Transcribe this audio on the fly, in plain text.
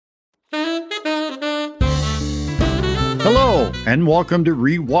And welcome to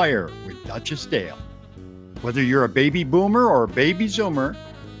Rewire with Duchess Dale. Whether you're a baby boomer or a baby zoomer,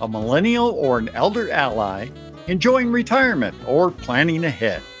 a millennial or an elder ally, enjoying retirement or planning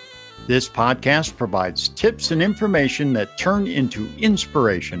ahead, this podcast provides tips and information that turn into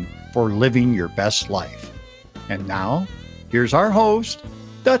inspiration for living your best life. And now, here's our host,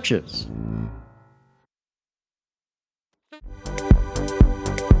 Duchess.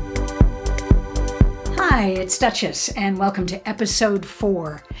 Hi, it's Duchess, and welcome to episode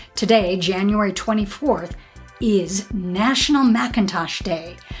 4. Today, January 24th, is National Macintosh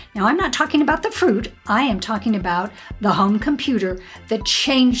Day. Now, I'm not talking about the fruit. I am talking about the home computer that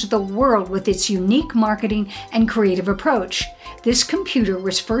changed the world with its unique marketing and creative approach. This computer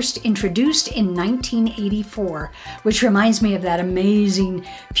was first introduced in 1984, which reminds me of that amazing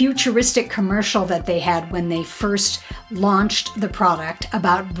futuristic commercial that they had when they first launched the product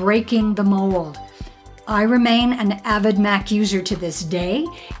about breaking the mold. I remain an avid Mac user to this day.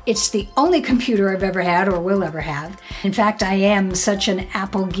 It's the only computer I've ever had or will ever have. In fact, I am such an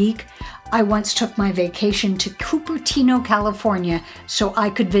Apple geek. I once took my vacation to Cupertino, California, so I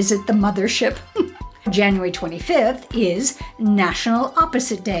could visit the mothership. January 25th is National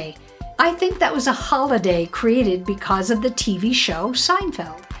Opposite Day. I think that was a holiday created because of the TV show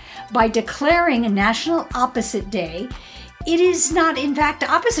Seinfeld. By declaring a National Opposite Day, it is not, in fact,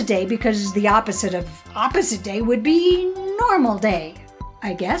 opposite day, because the opposite of opposite day would be normal day,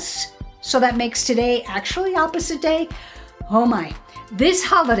 I guess. So that makes today actually opposite day? Oh my. This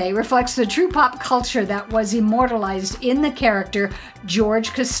holiday reflects the true pop culture that was immortalized in the character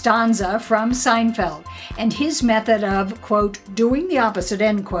George Costanza from Seinfeld and his method of, quote, doing the opposite,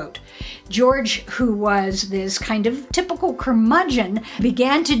 end quote. George, who was this kind of typical curmudgeon,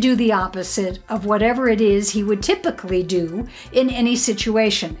 began to do the opposite of whatever it is he would typically do in any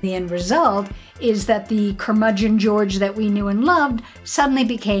situation. The end result is that the curmudgeon George that we knew and loved suddenly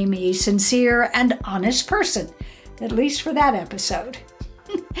became a sincere and honest person. At least for that episode.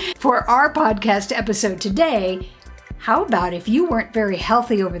 For our podcast episode today, how about if you weren't very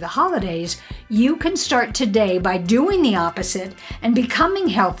healthy over the holidays, you can start today by doing the opposite and becoming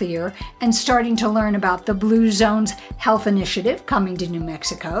healthier and starting to learn about the Blue Zone's health initiative coming to New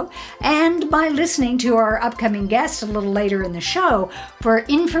Mexico, and by listening to our upcoming guest a little later in the show for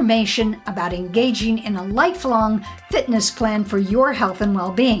information about engaging in a lifelong fitness plan for your health and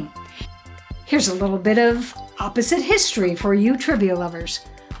well-being. Here's a little bit of opposite history for you trivia lovers.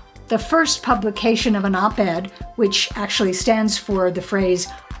 The first publication of an op-ed, which actually stands for the phrase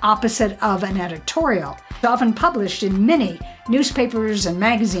opposite of an editorial, is often published in many newspapers and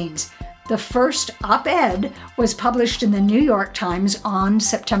magazines. The first op-ed was published in the New York Times on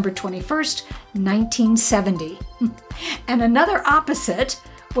September 21st, 1970. And another opposite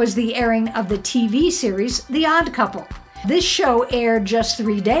was the airing of the TV series The Odd Couple. This show aired just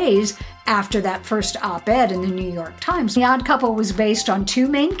 3 days after that first op-ed in the New York Times. The Odd Couple was based on two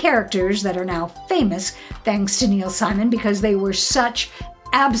main characters that are now famous thanks to Neil Simon because they were such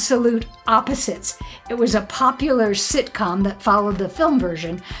absolute opposites. It was a popular sitcom that followed the film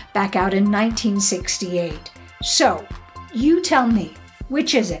version back out in 1968. So, you tell me,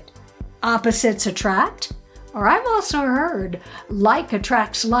 which is it? Opposites attract? Or I've also heard like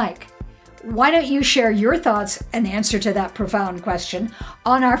attracts like. Why don't you share your thoughts and answer to that profound question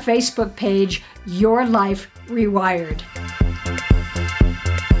on our Facebook page, Your Life Rewired.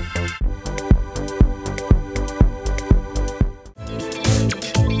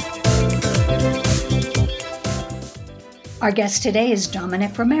 Our guest today is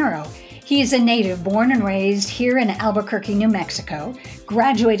Dominic Romero. He is a native born and raised here in Albuquerque, New Mexico,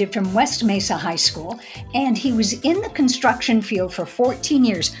 graduated from West Mesa High School, and he was in the construction field for 14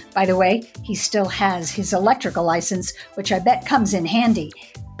 years. By the way, he still has his electrical license, which I bet comes in handy.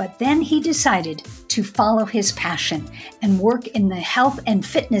 But then he decided to follow his passion and work in the health and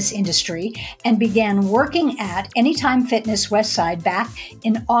fitness industry and began working at Anytime Fitness Westside back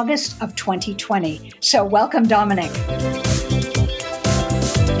in August of 2020. So welcome, Dominic.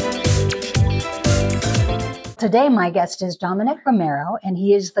 Today, my guest is Dominic Romero, and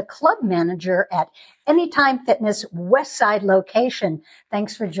he is the club manager at Anytime Fitness Westside location.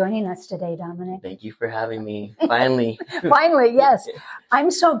 Thanks for joining us today, Dominic. Thank you for having me. Finally. Finally, yes.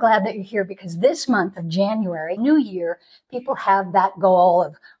 I'm so glad that you're here because this month of January, New Year, people have that goal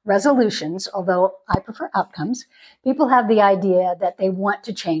of resolutions, although I prefer outcomes. People have the idea that they want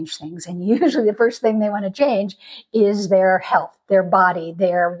to change things, and usually the first thing they want to change is their health, their body,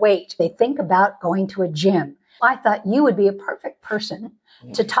 their weight. They think about going to a gym. I thought you would be a perfect person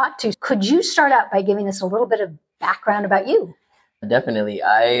to talk to. Could you start out by giving us a little bit of background about you? Definitely.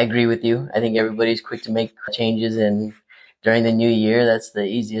 I agree with you. I think everybody's quick to make changes and during the new year, that's the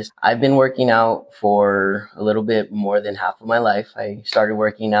easiest. I've been working out for a little bit more than half of my life. I started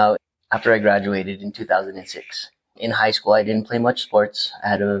working out after I graduated in 2006. In high school, I didn't play much sports. I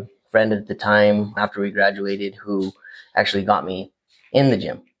had a friend at the time after we graduated who actually got me in the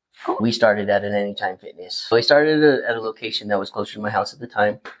gym. We started at an Anytime Fitness. So I started at a location that was closer to my house at the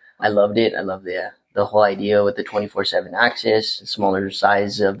time. I loved it. I loved the whole idea with the 24/7 access, the smaller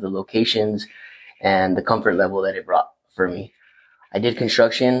size of the locations, and the comfort level that it brought for me. I did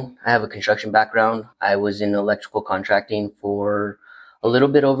construction. I have a construction background. I was in electrical contracting for a little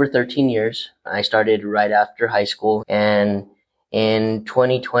bit over 13 years. I started right after high school, and in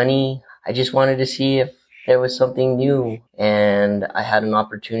 2020, I just wanted to see if there was something new, and I had an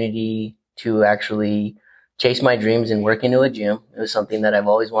opportunity to actually chase my dreams and work into a gym. It was something that I've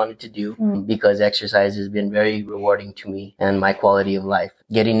always wanted to do because exercise has been very rewarding to me and my quality of life.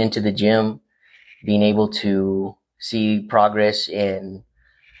 Getting into the gym, being able to see progress in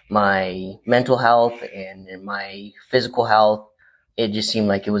my mental health and in my physical health, it just seemed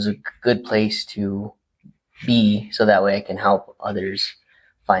like it was a good place to be, so that way I can help others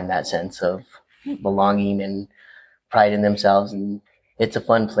find that sense of belonging and pride in themselves. And it's a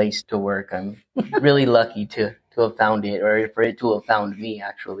fun place to work. I'm really lucky to have found it, or for it to have found me,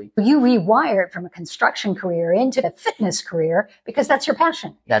 actually. You rewired from a construction career into a fitness career because that's your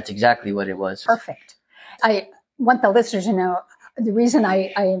passion. That's exactly what it was. Perfect. I want the listeners to know the reason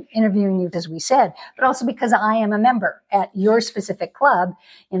I am interviewing you, as we said, but also because I am a member at your specific club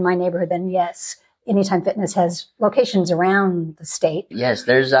in my neighborhood. Then yes, Anytime Fitness has locations around the state. Yes,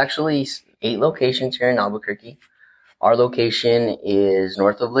 there's actually 8 locations here in Albuquerque. Our location is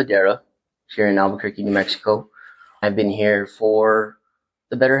north of Ladera, here in Albuquerque, New Mexico. I've been here for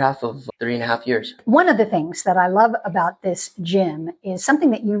the better half of 3.5 years. One of the things that I love about this gym is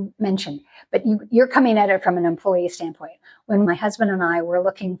something that you mentioned, but you're coming at it from an employee standpoint. When my husband and I were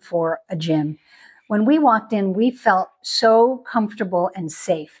looking for a gym, when we walked in, we felt so comfortable and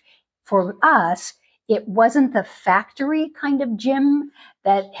safe. For us, it wasn't the factory kind of gym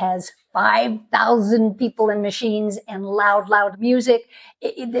that has 5,000 people and machines and loud music.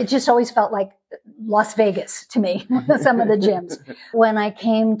 It just always felt like Las Vegas to me, some of the gyms. When I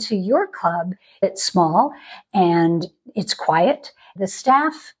came to your club, it's small and it's quiet. The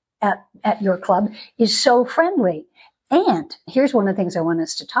staff at your club is so friendly. And here's one of the things I want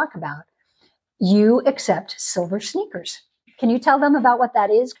us to talk about. You accept silver sneakers. Can you tell them about what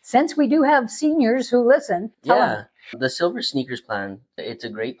that is? Since we do have seniors who listen. Tell them. The Silver Sneakers plan, it's a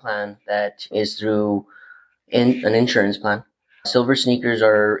great plan that is through an insurance plan. Silver Sneakers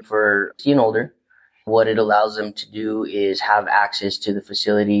are for 60 and older. What it allows them to do is have access to the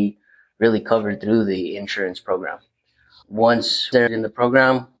facility really covered through the insurance program. Once they're in the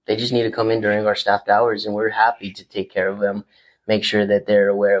program, they just need to come in during our staffed hours, and we're happy to take care of them, make sure that they're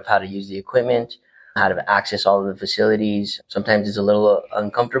aware of how to use the equipment, how to access all of the facilities. Sometimes it's a little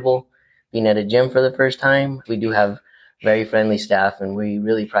uncomfortable being at a gym for the first time. We do have very friendly staff, and we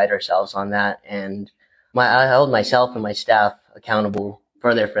really pride ourselves on that. And I held myself and my staff accountable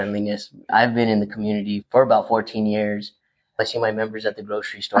for their friendliness. I've been in the community for about 14 years. I see my members at the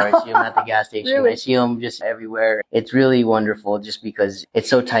grocery store. I see them at the gas station. Really? I see them just everywhere. It's really wonderful just because it's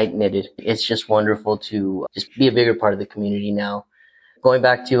so tight-knitted. It's just wonderful to just be a bigger part of the community now. Going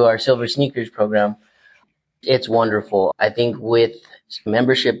back to our Silver Sneakers program, it's wonderful. I think with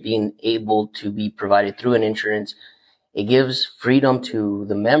membership being able to be provided through an insurance, it gives freedom to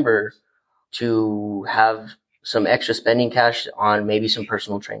the member to have some extra spending cash on maybe some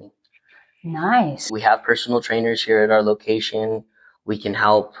personal training. Nice. We have personal trainers here at our location. We can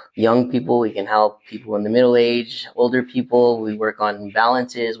help young people. We can help people in the middle age, older people. We work on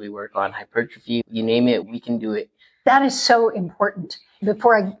balances. We work on hypertrophy. You name it, we can do it. That is so important.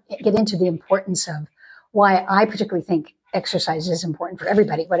 Before I get into the importance of why I particularly think exercise is important for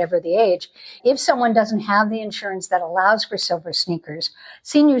everybody, whatever the age, if someone doesn't have the insurance that allows for Silver Sneakers,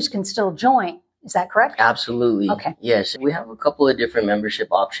 seniors can still join. Is that correct? Absolutely. Okay. Yes. We have a couple of different membership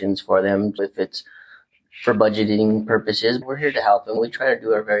options for them. If it's for budgeting purposes, we're here to help, and we try to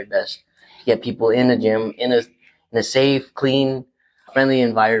do our very best to get people in the gym in a safe, clean, friendly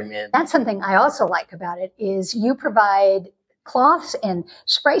environment. That's something I also like about it is you provide cloths and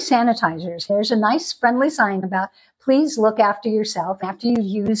spray sanitizers. There's a nice friendly sign about please look after yourself. After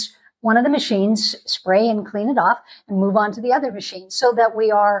you've used one of the machines, spray and clean it off and move on to the other machine so that we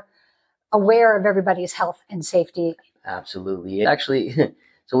are aware of everybody's health and safety. Absolutely. Actually,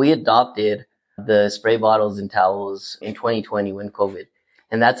 so we adopted the spray bottles and towels in 2020 when COVID.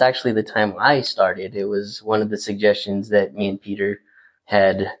 And that's actually the time I started. It was one of the suggestions that me and Peter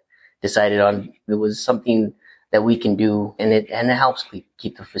had decided on. It was something that we can do, and it helps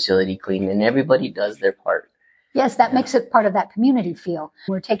keep the facility clean, and everybody does their part. Yes, that makes it part of that community feel.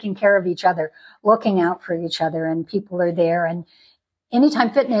 We're taking care of each other, looking out for each other, and people are there. And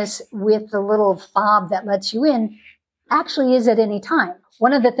Anytime Fitness, with the little fob that lets you in, actually is at any time.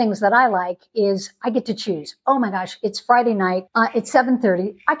 One of the things that I like is I get to choose. Oh my gosh, it's Friday night. It's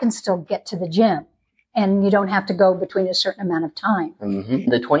 7:30. I can still get to the gym. And you don't have to go between a certain amount of time. Mm-hmm.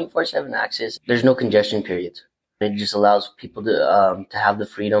 The 24/7 access, there's no congestion periods. It just allows people to have the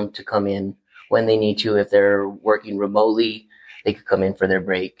freedom to come in when they need to. If they're working remotely, they could come in for their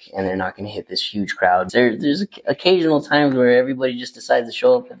break, and they're not going to hit this huge crowd. There's occasional times where everybody just decides to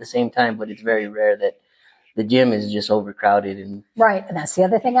show up at the same time, but it's very rare that the gym is just overcrowded. Right. And that's the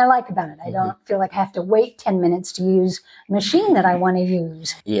other thing I like about it. I don't feel like I have to wait 10 minutes to use a machine that I want to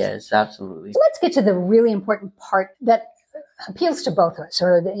use. Yes, absolutely. So let's get to the really important part that appeals to both of us,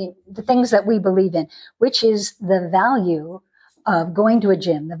 or the things that we believe in, which is the value of going to a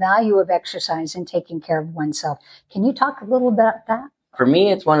gym, the value of exercise and taking care of oneself. Can you talk a little bit about that? For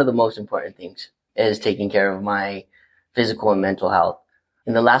me, it's one of the most important things, is taking care of my physical and mental health.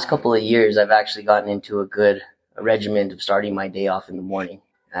 In the last couple of years, I've actually gotten into a good regimen of starting my day off in the morning.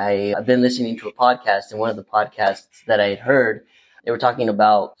 I've been listening to a podcast, and one of the podcasts that I had heard, they were talking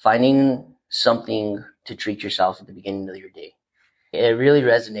about finding something to treat yourself at the beginning of your day. It really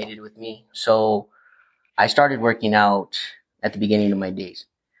resonated with me. So I started working out at the beginning of my days.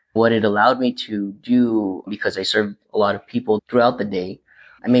 What it allowed me to do, because I served a lot of people throughout the day,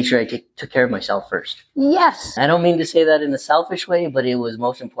 I made sure I took care of myself first. Yes. I don't mean to say that in a selfish way, but it was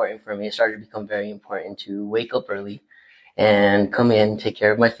most important for me. It started to become very important to wake up early and come in, take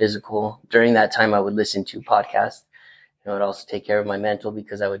care of my physical. During that time, I would listen to podcasts. I would also take care of my mental,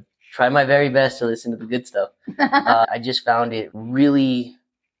 because I would try my very best to listen to the good stuff. I just found it really,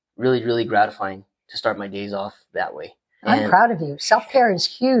 really, really gratifying to start my days off that way. I'm proud of you. Self-care is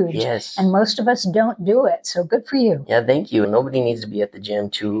huge. Yes. And most of us don't do it. So good for you. Yeah, thank you. Nobody needs to be at the gym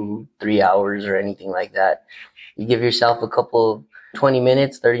 2-3 hours or anything like that. You give yourself a couple of 20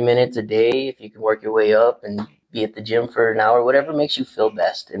 minutes, 30 minutes a day. If you can work your way up and be at the gym for an hour, whatever makes you feel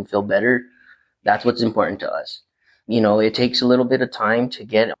best and feel better. That's what's important to us. It takes a little bit of time to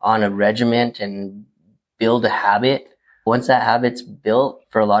get on a regiment and build a habit. Once that habit's built,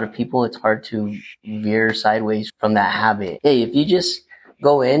 for a lot of people, it's hard to veer sideways from that habit. Hey, if you just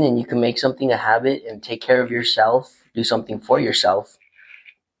go in and you can make something a habit and take care of yourself, do something for yourself,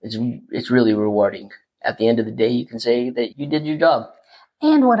 it's really rewarding. At the end of the day, you can say that you did your job.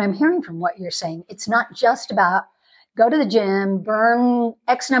 And what I'm hearing from what you're saying, it's not just about go to the gym, burn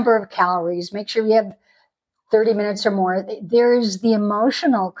X number of calories, make sure you have 30 minutes or more. There's the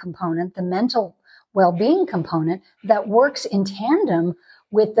emotional component, the mental well-being component that works in tandem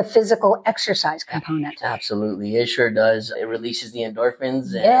with the physical exercise component. Absolutely. It sure does. It releases the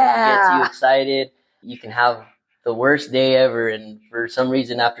endorphins and Yeah. gets you excited. You can have the worst day ever, and for some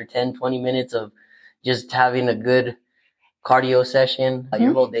reason, after 10, 20 minutes of just having a good cardio session,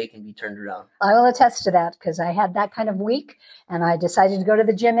 your whole day can be turned around. I will attest to that, because I had that kind of week and I decided to go to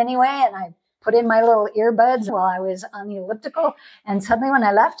the gym anyway, and I put in my little earbuds while I was on the elliptical, and suddenly when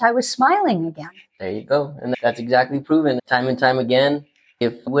I left, I was smiling again. There you go. And that's exactly proven time and time again.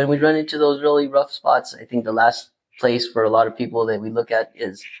 When we run into those really rough spots, I think the last place for a lot of people that we look at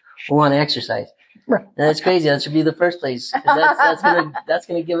is, we want to exercise. Right. And that's crazy. That should be the first place. That's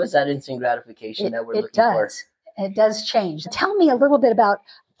gonna give us that instant gratification that we're looking for. It does change. Tell me a little bit about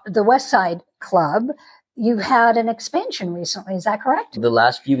the Westside Club. You've had an expansion recently, is that correct? The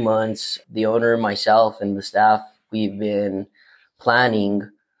last few months, the owner, myself, and the staff, we've been planning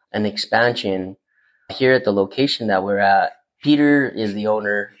an expansion here at the location that we're at. Peter is the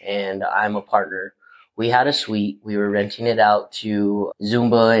owner, and I'm a partner. We had a suite. We were renting it out to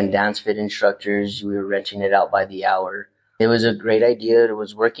Zumba and dance fit instructors. We were renting it out by the hour. It was a great idea. It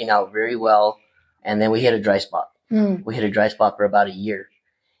was working out very well. And then we hit a dry spot. We hit a dry spot for about a year.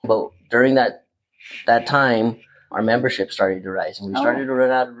 But during that time, our membership started to rise, and we started to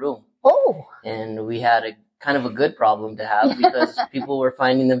run out of room. Oh. And we had a kind of a good problem to have, because people were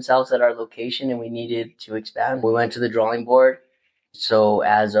finding themselves at our location and we needed to expand. We went to the drawing board. So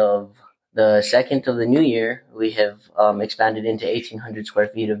as of the 2nd of the new year, we have expanded into 1,800 square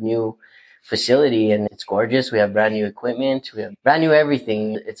feet of new facility, and it's gorgeous. We have brand new equipment. We have brand new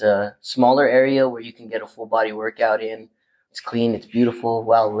everything. It's a smaller area where you can get a full body workout in. It's clean. It's beautiful,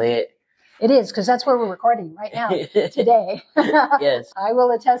 well lit. It is, because that's where we're recording right now, today. Yes. I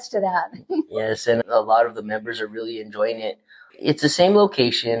will attest to that. Yes, and a lot of the members are really enjoying it. It's the same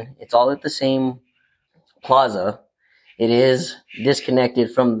location. It's all at the same plaza. It is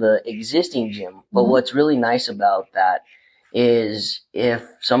disconnected from the existing gym. But what's really nice about that is if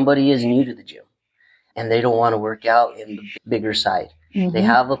somebody is new to the gym and they don't want to work out in the bigger side, they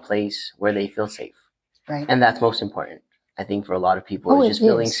have a place where they feel safe. Right. And that's most important, I think, for a lot of people. Is just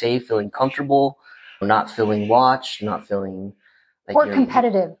feeling safe, feeling comfortable, not feeling watched, not feeling like or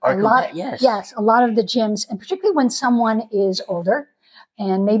competitive. Yes, a lot of the gyms, and particularly when someone is older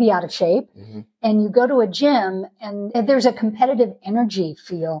and maybe out of shape, and you go to a gym and there's a competitive energy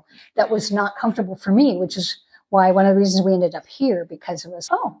feel that was not comfortable for me, which is why one of the reasons we ended up here, because it was,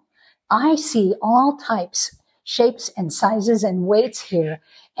 I see all types, shapes and sizes and weights here.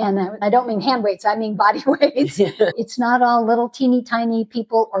 And I don't mean hand weights, I mean body weights. It's not all little teeny tiny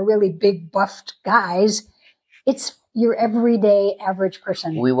people or really big buffed guys. It's your everyday average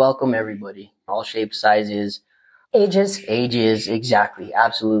person. We welcome everybody, all shapes, sizes, ages, exactly,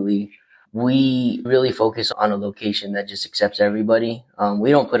 absolutely. We really focus on a location that just accepts everybody.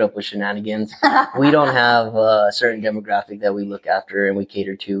 We don't put up with shenanigans. We don't have a certain demographic that we look after and we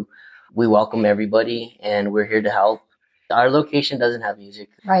cater to. We welcome everybody and we're here to help. Our location doesn't have music.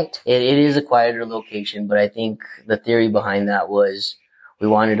 Right. It is a quieter location, but I think the theory behind that was we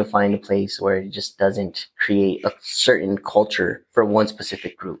wanted to find a place where it just doesn't create a certain culture for one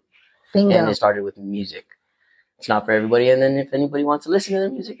specific group. Bingo. And it started with music. It's not for everybody. And then if anybody wants to listen to the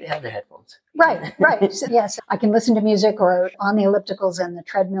music, they have their headphones. Right. So, yes, I can listen to music, or on the ellipticals and the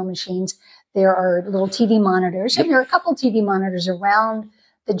treadmill machines, there are little TV monitors. And there are a couple TV monitors around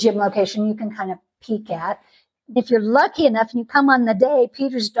the gym location you can kind of peek at. If you're lucky enough and you come on the day,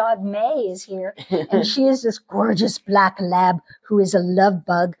 Peter's dog May is here, and she is this gorgeous black lab who is a love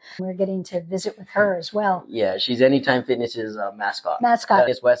bug. We're getting to visit with her as well. Yeah, she's Anytime Fitness's mascot.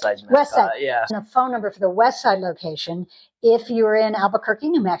 It's Westside's mascot. Westside. Yeah. And a phone number for the Westside location, if you're in Albuquerque,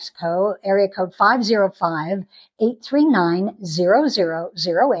 New Mexico, area code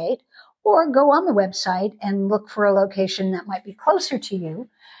 505-839-0008, or go on the website and look for a location that might be closer to you.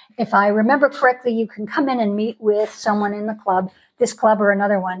 If I remember correctly, you can come in and meet with someone in the club, this club or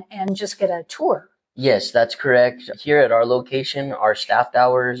another one, and just get a tour. Yes, that's correct. Here at our location, our staffed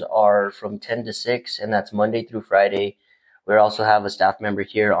hours are from 10 to 6, and that's Monday through Friday. We also have a staff member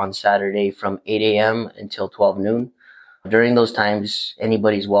here on Saturday from 8 a.m. until 12 noon. During those times,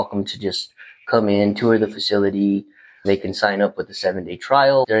 anybody's welcome to just come in, tour the facility. They can sign up with a 7-day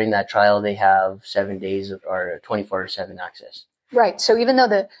trial. During that trial, they have 7 days or 24/7 access. Right. So even though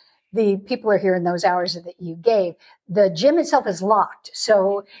the people are here in those hours that you gave, the gym itself is locked.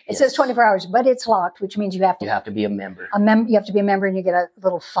 So it says 24 hours, but it's locked, which means you have to be a member. You have to be a member, and you get a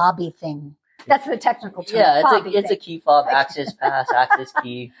little fobby thing. That's the technical term. Yeah, it's a key fob, access pass, access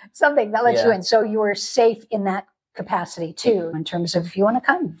key. Something that lets you in. So you are safe in that capacity too, in terms of if you want to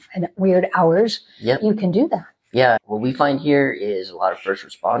come at weird hours, you can do that. Yeah. What we find here is a lot of first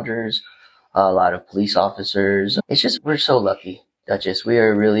responders, a lot of police officers. It's just, we're so lucky, Duchess. We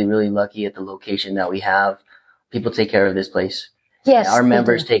are really, really lucky at the location that we have. People take care of this place. Yes. Our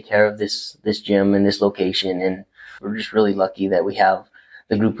members take care of this gym and this location. And we're just really lucky that we have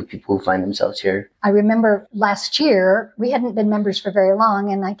the group of people who find themselves here. I remember last year, we hadn't been members for very long,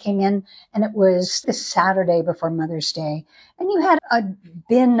 and I came in, and it was this Saturday before Mother's Day. And you had a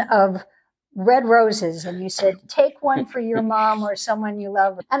bin of red roses, and you said, take one for your mom or someone you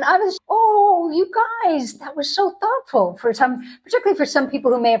love. And I was, you guys, that was so thoughtful particularly for some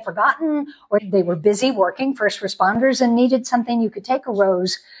people who may have forgotten, or they were busy working, first responders, and needed something. You could take a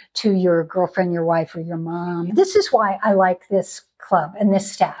rose to your girlfriend, your wife, or your mom. This is why I like this club and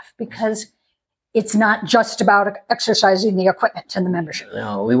this staff, because it's not just about exercising the equipment and the membership.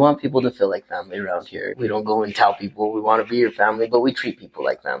 No, we want people to feel like family around here. We don't go and tell people we want to be your family, but we treat people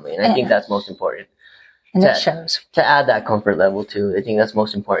like family. And I think that's most important. And it shows. To add that comfort level too, I think that's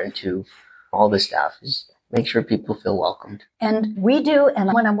most important to all the staff, is make sure people feel welcomed. And we do.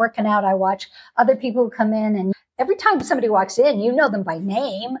 And when I'm working out, I watch other people come in, and every time somebody walks in, you know them by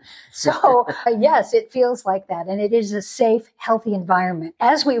name. So yes, it feels like that. And it is a safe, healthy environment.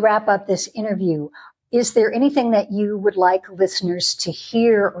 As we wrap up this interview, is there anything that you would like listeners to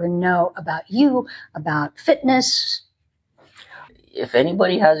hear or know about you, about fitness? If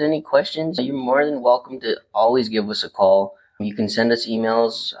anybody has any questions, you're more than welcome to always give us a call. You can send us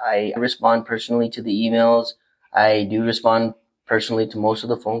emails. I respond personally to the emails. I do respond personally to most of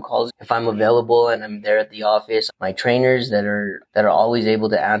the phone calls. If I'm available and I'm there at the office, my trainers that are always able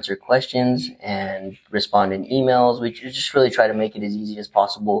to answer questions and respond in emails, we just really try to make it as easy as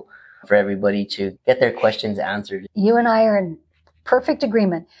possible for everybody to get their questions answered. You and I are in perfect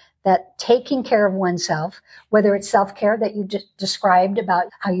agreement that taking care of oneself, whether it's self-care that you just described about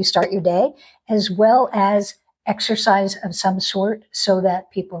how you start your day, as well as exercise of some sort so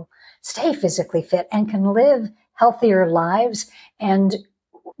that people stay physically fit and can live healthier lives. And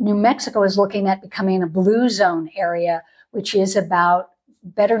New Mexico is looking at becoming a blue zone area, which is about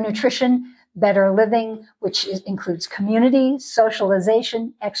better nutrition, better living, which includes community,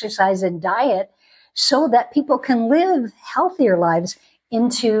 socialization, exercise, and diet, so that people can live healthier lives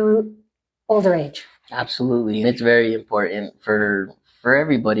into older age. Absolutely. It's very important for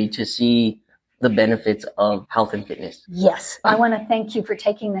everybody to see the benefits of health and fitness. Yes. I want to thank you for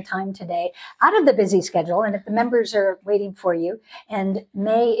taking the time today out of the busy schedule. And if the members are waiting for you, and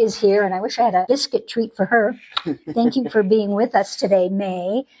May is here, and I wish I had a biscuit treat for her. Thank you for being with us today,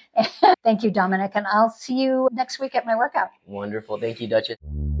 May. Thank you, Dominic. And I'll see you next week at my workout. Wonderful. Thank you, Duchess.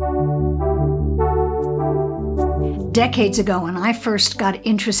 Decades ago, when I first got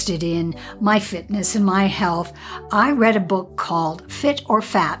interested in my fitness and my health, I read a book called Fit or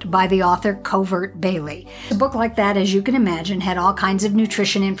Fat by the author Covert Bailey. A book like that, as you can imagine, had all kinds of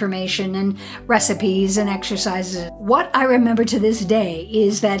nutrition information and recipes and exercises. What I remember to this day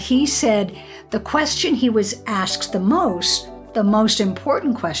is that he said the question he was asked the most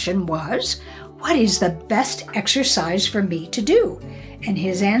important question was, what is the best exercise for me to do? And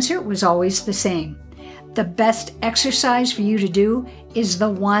his answer was always the same. The best exercise for you to do is the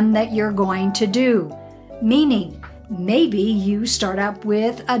one that you're going to do. Meaning, maybe you start up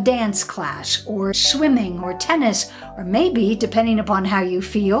with a dance class or swimming or tennis, or maybe, depending upon how you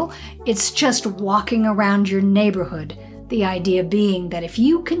feel, it's just walking around your neighborhood. The idea being that if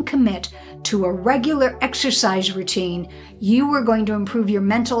you can commit to a regular exercise routine, you are going to improve your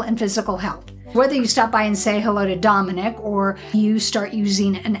mental and physical health. Whether you stop by and say hello to Dominic, or you start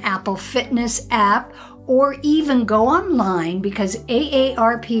using an Apple Fitness app, or even go online, because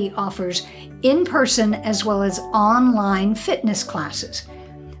AARP offers in-person as well as online fitness classes.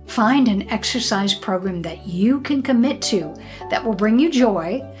 Find an exercise program that you can commit to that will bring you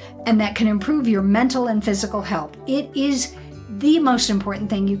joy and that can improve your mental and physical health. It is the most important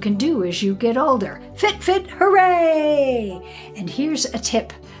thing you can do as you get older. Fit, hooray! And here's a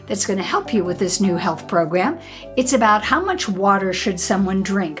tip that's going to help you with this new health program. It's about how much water should someone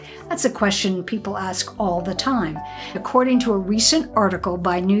drink? That's a question people ask all the time. According to a recent article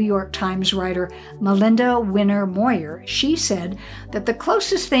by New York Times writer Melinda Winner Moyer, she said that the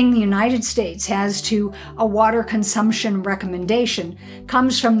closest thing the United States has to a water consumption recommendation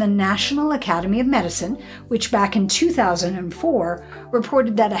comes from the National Academy of Medicine, which back in 2004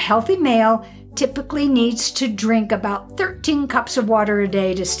 reported that a healthy male typically needs to drink about 13 cups of water a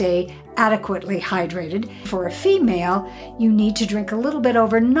day to stay adequately hydrated. For a female, you need to drink a little bit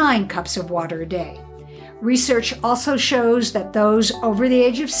over 9 cups of water a day. Research also shows that those over the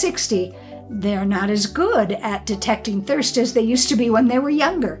age of 60, they're not as good at detecting thirst as they used to be when they were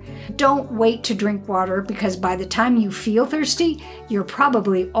younger. Don't wait to drink water, because by the time you feel thirsty, you're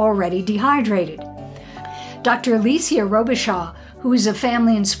probably already dehydrated. Dr. Alicia Robichaud, who is a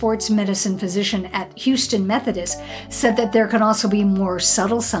family and sports medicine physician at Houston Methodist, said that there can also be more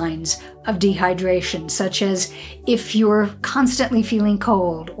subtle signs of dehydration, such as if you're constantly feeling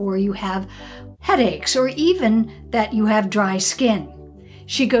cold, or you have headaches, or even that you have dry skin.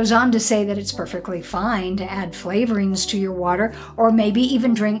 She goes on to say that it's perfectly fine to add flavorings to your water, or maybe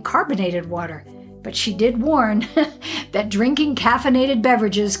even drink carbonated water. But she did warn that drinking caffeinated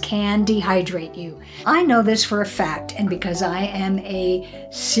beverages can dehydrate you. I know this for a fact, and because I am a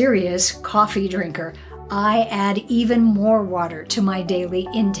serious coffee drinker, I add even more water to my daily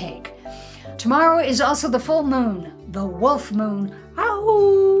intake. Tomorrow is also the full moon, the wolf moon.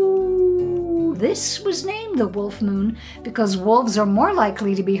 Ow! This was named the wolf moon because wolves are more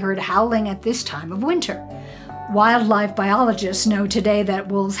likely to be heard howling at this time of winter. Wildlife biologists know today that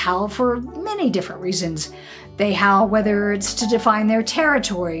wolves howl for many different reasons. They howl whether it's to define their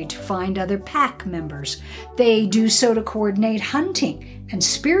territory, to find other pack members. They do so to coordinate hunting. And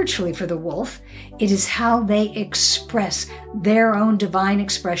spiritually for the wolf, it is how they express their own divine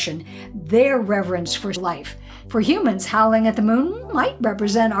expression, their reverence for life. For humans, howling at the moon might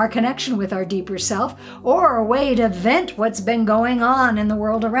represent our connection with our deeper self, or a way to vent what's been going on in the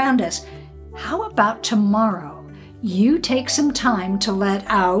world around us. How about tomorrow? You take some time to let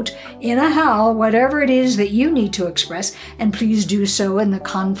out, in a howl, whatever it is that you need to express, and please do so in the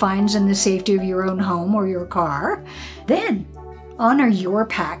confines and the safety of your own home or your car. Then, honor your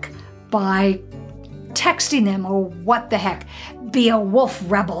pack by texting them, or what the heck, be a wolf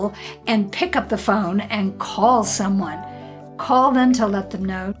rebel and pick up the phone and call someone. Call them to let them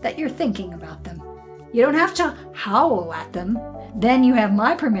know that you're thinking about them. You don't have to howl at them. Then you have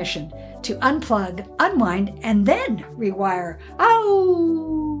my permission to unplug, unwind, and then rewire. Ow!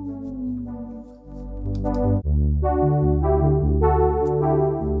 Our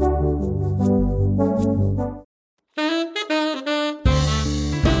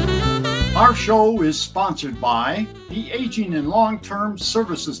show is sponsored by the Aging and Long-Term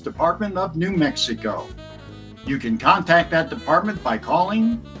Services Department of New Mexico. You can contact that department by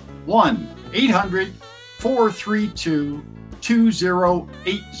calling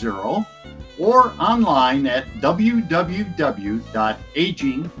 1-800-432-2080 or online at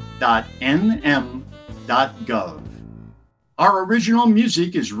www.aging.nm.gov. Our original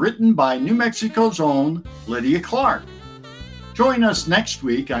music is written by New Mexico's own Lydia Clark. Join us next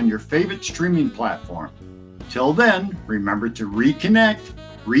week on your favorite streaming platform. Till then, remember to reconnect,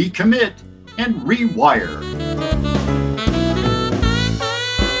 recommit, and rewire.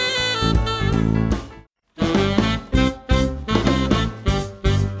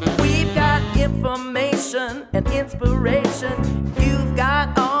 We've got information and inspiration.